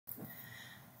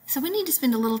So we need to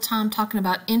spend a little time talking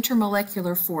about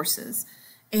intermolecular forces,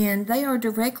 and they are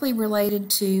directly related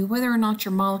to whether or not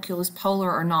your molecule is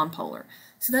polar or nonpolar.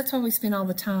 So that's why we spend all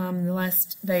the time in the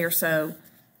last day or so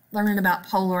learning about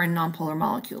polar and nonpolar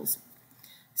molecules.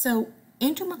 So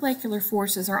intermolecular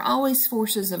forces are always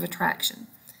forces of attraction,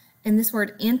 and this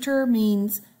word inter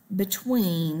means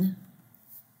between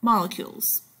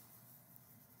molecules.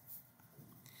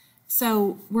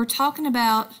 So we're talking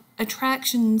about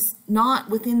attractions not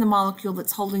within the molecule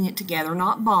that's holding it together,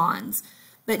 not bonds,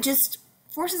 but just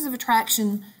forces of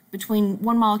attraction between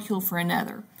one molecule for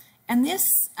another. And this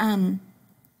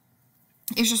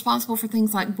is responsible for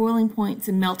things like boiling points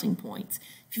and melting points.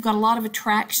 If you've got a lot of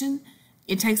attraction,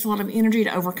 it takes a lot of energy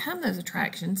to overcome those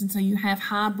attractions, and so you have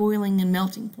high boiling and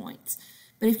melting points.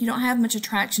 But if you don't have much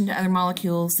attraction to other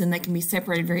molecules, then they can be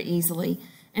separated very easily.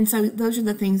 And so those are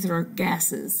the things that are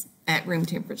gases at room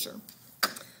temperature.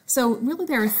 So really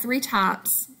there are three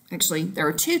types, actually there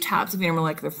are two types of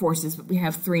intermolecular forces, but we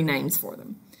have three names for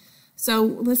them. So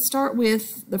let's start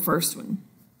with the first one.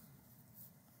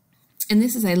 And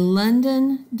this is a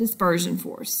London dispersion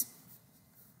force.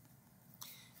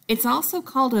 It's also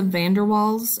called a van der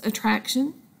Waals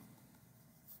attraction,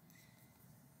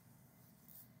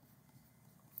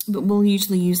 but we'll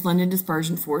usually use London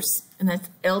dispersion force, and that's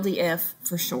LDF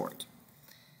for short.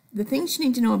 The things you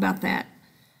need to know about that: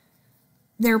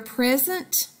 they're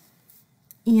present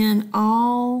in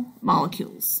all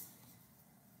molecules,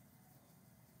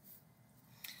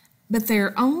 but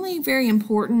they're only very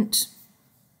important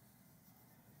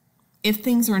if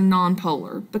things are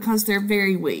nonpolar because they're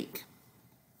very weak.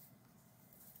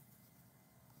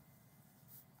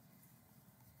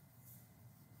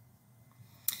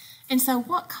 And so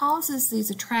what causes these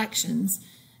attractions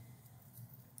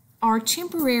are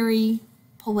temporary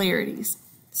polarities.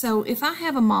 So if I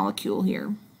have a molecule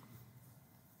here,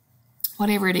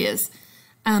 whatever it is,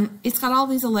 it's got all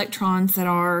these electrons that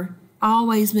are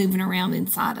always moving around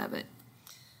inside of it.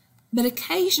 But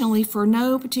occasionally, for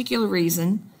no particular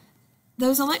reason,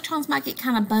 those electrons might get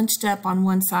kind of bunched up on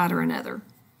one side or another.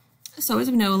 So as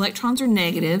we know, electrons are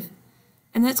negative,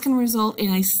 and that's going to result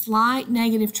in a slight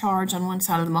negative charge on one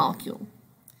side of the molecule.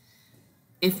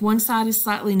 If one side is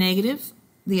slightly negative,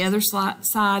 the other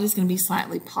side is going to be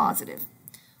slightly positive.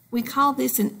 We call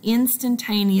this an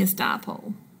instantaneous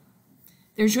dipole.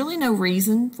 There's really no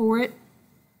reason for it.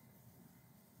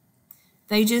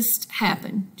 They just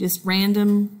happen, just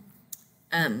random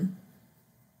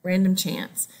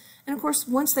chance. And of course,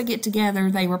 once they get together,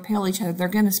 they repel each other. They're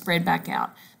going to spread back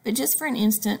out. But just for an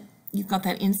instant, you've got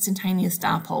that instantaneous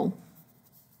dipole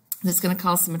that's going to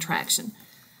cause some attraction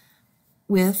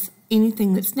with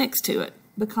anything that's next to it.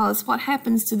 Because what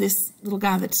happens to this little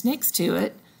guy that's next to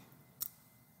it,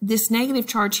 this negative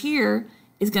charge here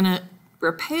is going to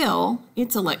repel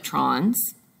its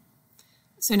electrons.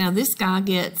 So now this guy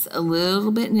gets a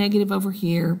little bit negative over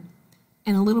here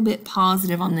and a little bit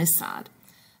positive on this side.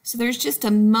 So there's just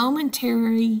a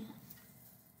momentary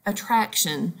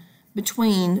attraction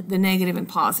between the negative and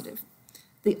positive.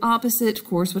 The opposite, of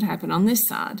course, would happen on this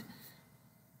side.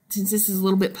 Since this is a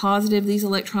little bit positive, these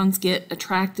electrons get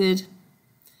attracted.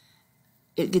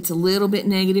 It gets a little bit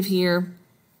negative here,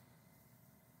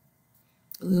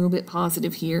 a little bit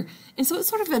positive here. And so it's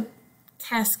sort of a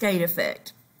cascade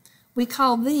effect. We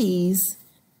call these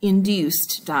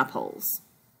induced dipoles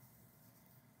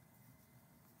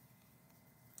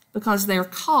because they're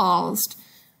caused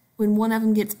when one of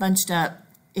them gets bunched up,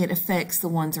 it affects the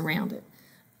ones around it.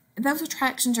 Those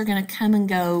attractions are going to come and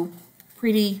go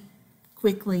pretty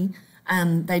quickly.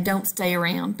 They don't stay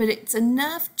around, but it's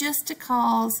enough just to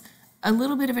cause a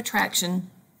little bit of attraction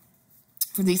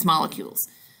for these molecules.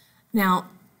 Now,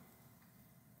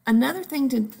 another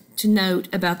thing to note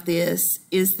about this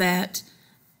is that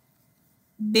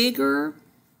bigger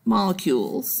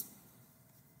molecules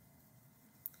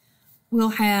will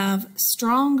have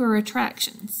stronger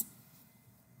attractions.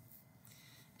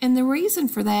 And the reason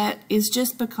for that is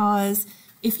just because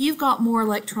if you've got more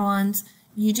electrons,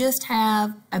 you just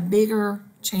have a bigger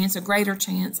chance, a greater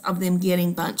chance of them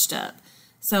getting bunched up.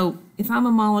 So if I'm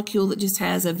a molecule that just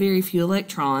has a very few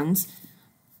electrons,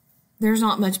 there's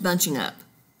not much bunching up.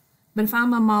 But if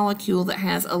I'm a molecule that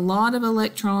has a lot of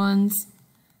electrons,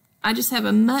 I just have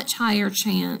a much higher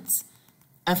chance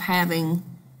of having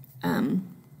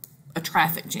a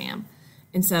traffic jam.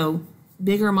 And so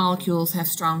bigger molecules have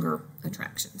stronger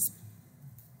attractions.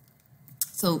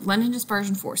 So London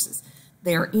dispersion forces,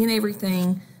 they are in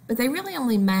everything, but they really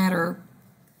only matter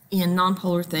in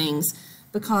nonpolar things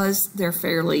because they're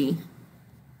fairly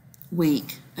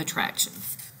weak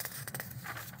attractions.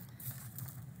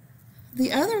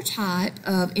 The other type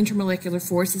of intermolecular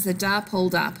force is a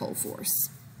dipole-dipole force.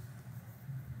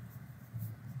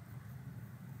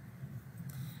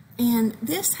 And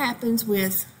this happens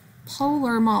with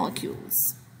polar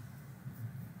molecules.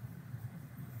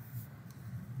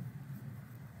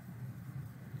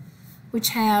 Which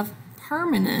have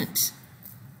permanent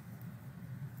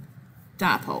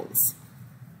dipoles.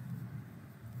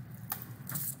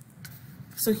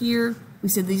 So here we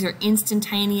said these are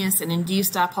instantaneous and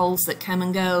induced dipoles that come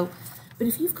and go. But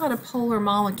if you've got a polar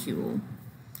molecule,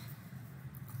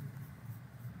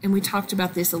 and we talked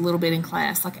about this a little bit in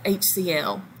class, like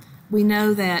HCl, we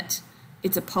know that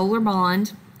it's a polar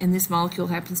bond, and this molecule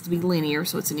happens to be linear,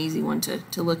 so it's an easy one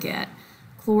to look at.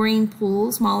 Chlorine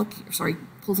pulls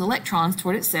electrons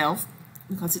toward itself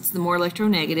because it's the more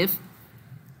electronegative.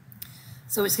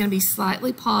 So it's going to be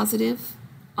slightly positive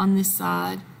on this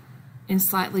side and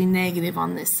slightly negative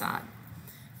on this side.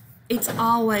 It's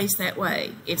always that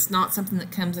way. It's not something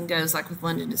that comes and goes like with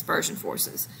London dispersion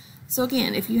forces. So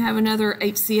again, if you have another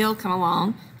HCl come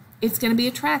along, it's going to be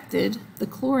attracted, the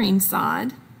chlorine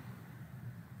side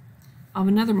of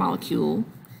another molecule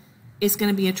is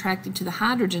going to be attracted to the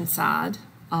hydrogen side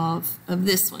of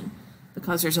this one,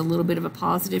 because there's a little bit of a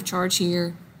positive charge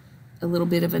here, a little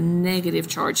bit of a negative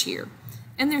charge here.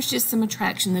 And there's just some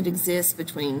attraction that exists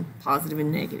between positive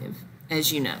and negative,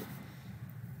 as you know.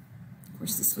 Of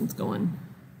course, this one's going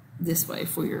this way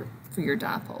for your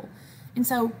dipole. And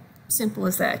so, simple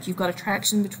as that. You've got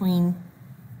attraction between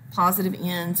positive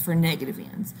ends for negative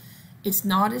ends. It's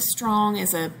not as strong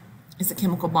as a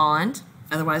chemical bond,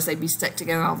 otherwise they'd be stuck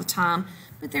together all the time,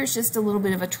 but there's just a little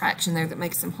bit of attraction there that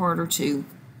makes them harder to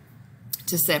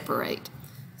separate.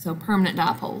 So permanent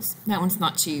dipoles, that one's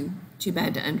not too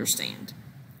bad to understand.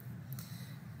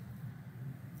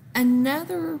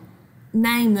 Another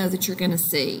name though that you're going to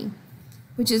see,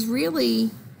 which is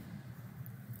really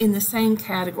in the same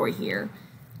category here,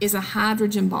 is a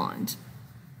hydrogen bond.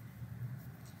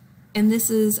 And this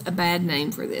is a bad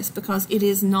name for this because it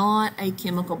is not a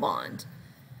chemical bond.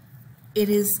 It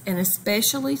is an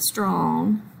especially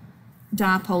strong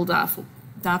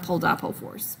dipole-dipole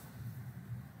force.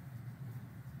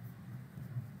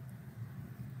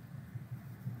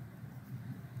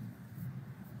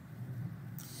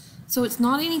 So it's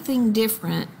not anything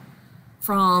different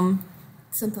from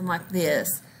something like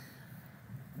this,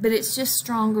 but it's just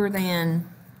stronger than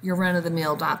your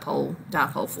run-of-the-mill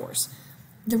dipole force.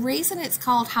 The reason it's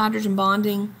called hydrogen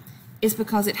bonding is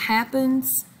because it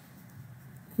happens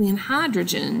when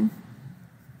hydrogen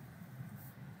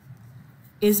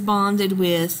is bonded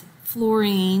with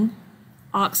fluorine,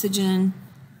 oxygen,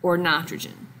 or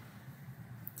nitrogen.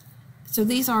 So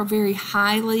these are very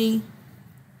highly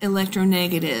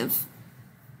electronegative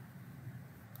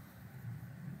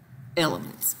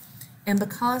elements. And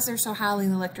because they're so highly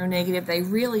electronegative, they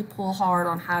really pull hard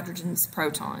on hydrogen's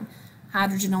proton.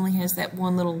 Hydrogen only has that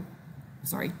one little,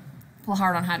 pull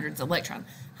hard on hydrogen's electron.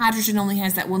 Hydrogen only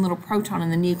has that one little proton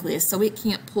in the nucleus, so it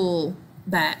can't pull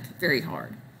back very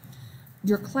hard.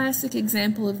 Your classic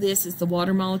example of this is the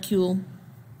water molecule.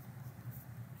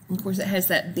 Of course, it has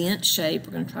that bent shape.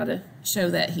 We're going to try to show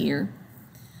that here.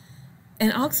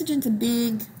 And oxygen's a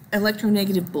big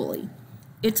electronegative bully.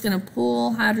 It's going to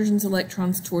pull hydrogen's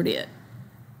electrons toward it.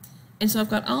 And so I've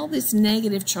got all this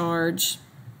negative charge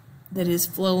that is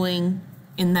flowing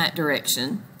in that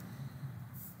direction.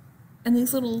 And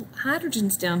these little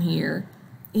hydrogens down here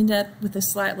end up with a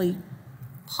slightly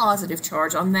positive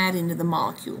charge on that end of the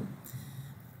molecule.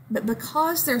 But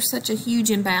because there's such a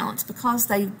huge imbalance, because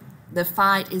the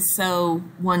fight is so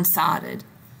one-sided,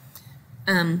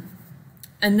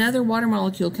 another water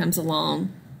molecule comes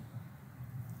along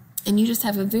and you just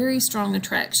have a very strong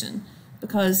attraction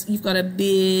because you've got a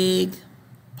big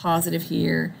positive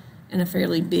here and a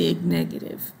fairly big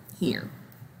negative here.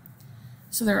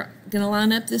 So they're going to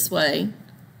line up this way.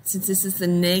 Since this is the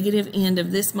negative end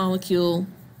of this molecule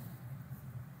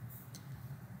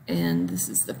and this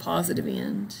is the positive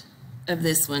end of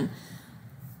this one,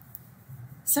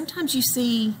 sometimes you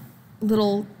see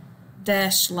little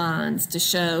dashed lines to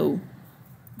show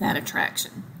that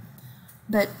attraction.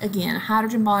 But again, a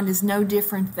hydrogen bond is no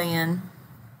different than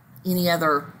any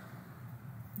other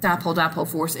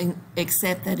dipole-dipole force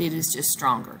except that it is just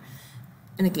stronger.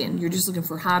 And again, you're just looking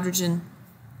for hydrogen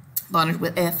bonded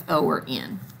with F, O, or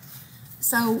N.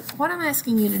 So what I'm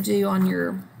asking you to do on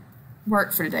your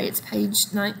work for today, it's page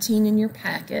 19 in your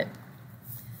packet,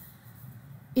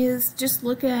 is just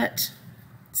look at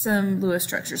some Lewis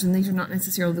structures. And these are not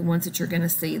necessarily the ones that you're going to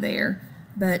see there,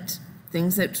 but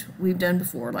things that we've done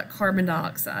before, like carbon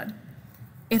dioxide.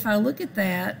 If I look at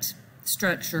that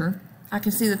structure I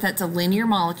can see that that's a linear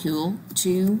molecule,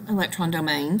 2 electron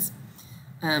domains,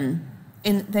 and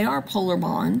they are polar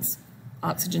bonds.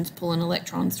 Oxygen's pulling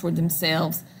electrons toward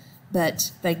themselves,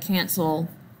 but they cancel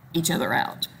each other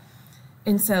out.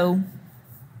 And so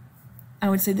I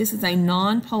would say this is a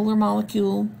non-polar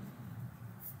molecule,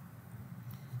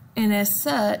 and as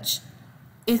such,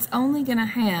 it's only going to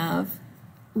have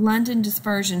London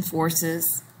dispersion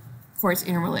forces for its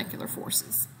intermolecular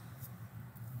forces.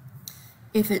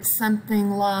 If it's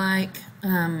something like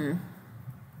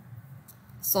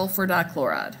sulfur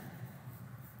dichloride,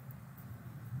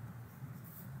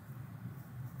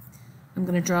 I'm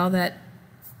going to draw that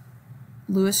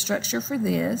Lewis structure for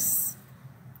this.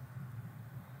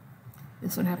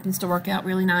 This one happens to work out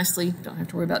really nicely. Don't have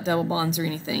to worry about double bonds or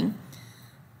anything.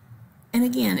 And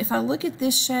again, if I look at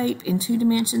this shape in 2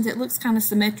 dimensions, it looks kind of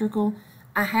symmetrical.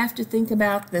 I have to think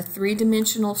about the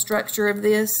 3-dimensional structure of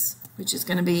this, which is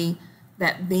going to be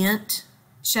that bent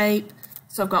shape.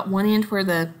 So I've got one end where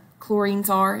the chlorines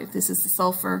are, if this is the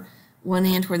sulfur, one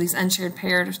end where these unshared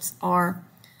pairs are.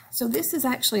 So this is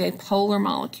actually a polar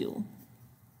molecule.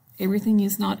 Everything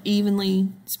is not evenly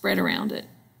spread around it.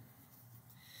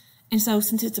 And so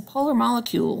since it's a polar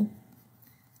molecule,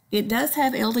 it does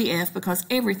have LDF because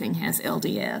everything has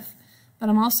LDF, but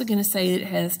I'm also going to say it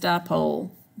has dipole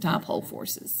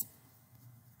forces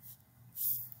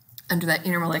under that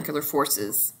intermolecular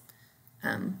forces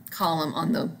column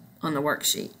on the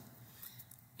worksheet.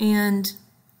 And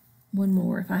one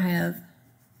more, if I have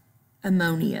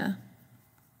ammonia.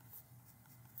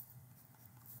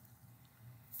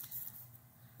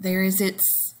 There is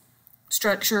its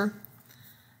structure.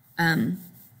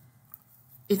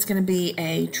 It's going to be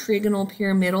a trigonal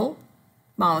pyramidal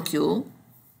molecule.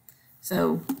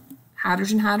 So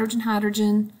hydrogen, hydrogen,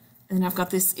 hydrogen, and then I've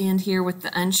got this end here with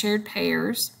the unshared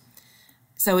pairs.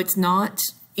 So it's not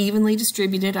evenly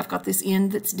distributed. I've got this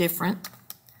end that's different.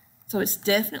 So it's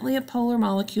definitely a polar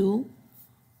molecule.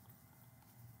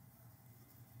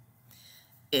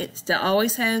 It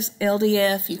always has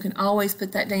LDF. You can always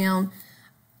put that down.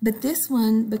 But this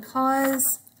one,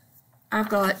 because I've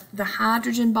got the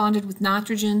hydrogen bonded with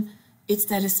nitrogen, it's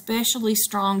that especially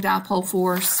strong dipole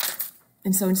force.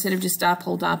 And so instead of just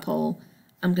dipole-dipole,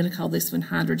 I'm going to call this one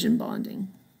hydrogen bonding.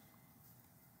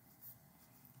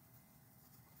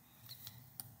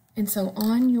 And so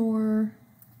on your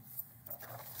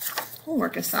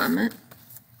homework assignment,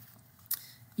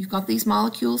 you've got these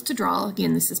molecules to draw.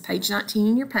 Again, this is page 19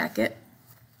 in your packet.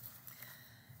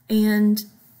 And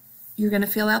you're going to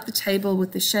fill out the table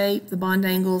with the shape, the bond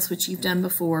angles, which you've done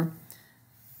before.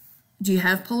 Do you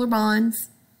have polar bonds?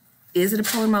 Is it a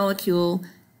polar molecule?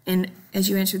 And as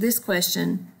you answer this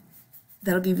question,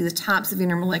 that'll give you the types of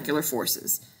intermolecular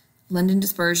forces: London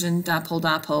dispersion,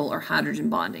 dipole-dipole, or hydrogen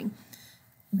bonding.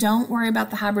 Don't worry about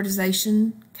the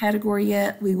hybridization category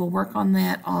yet. We will work on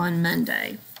that on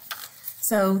Monday.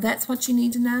 So that's what you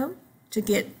need to know to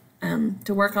get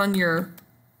to work on your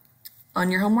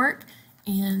homework.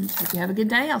 And if you have a good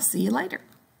day, I'll see you later.